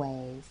little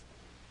ways.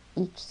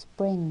 Each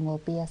spring will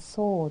be a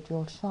sword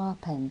you'll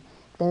sharpen.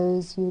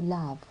 Those you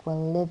love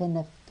will live in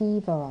a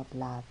fever of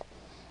love,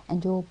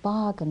 and you'll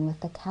bargain with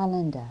the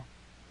calendar.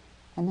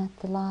 And at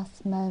the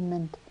last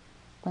moment,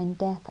 when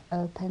death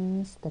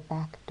opens the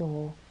back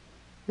door,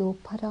 you'll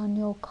put on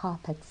your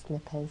carpet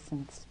slippers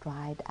and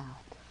stride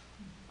out.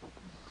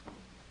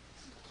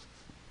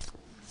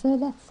 So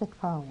let's sit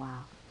for a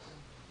while.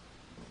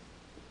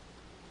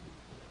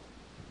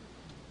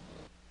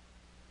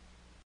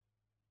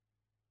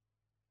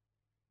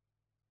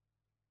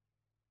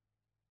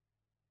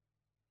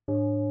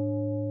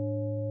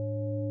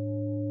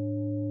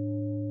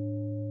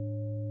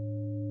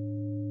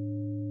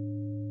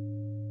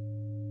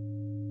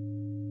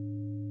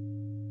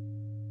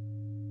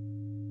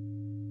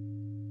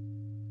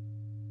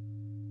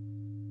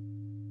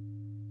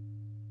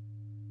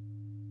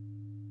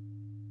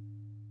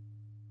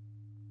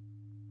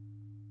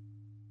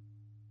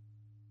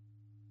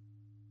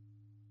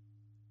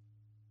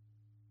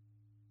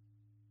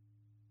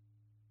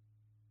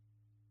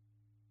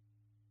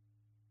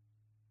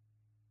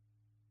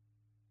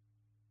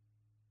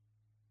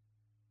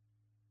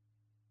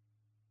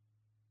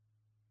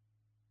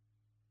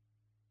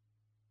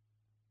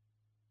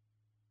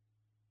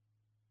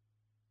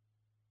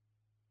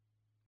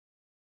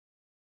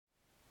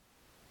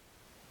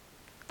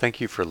 Thank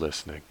you for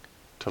listening.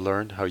 To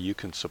learn how you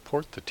can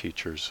support the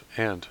teachers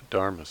and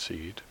Dharma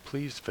Seed,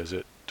 please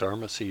visit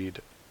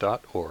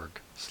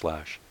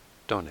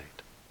dharmaseed.org/donate.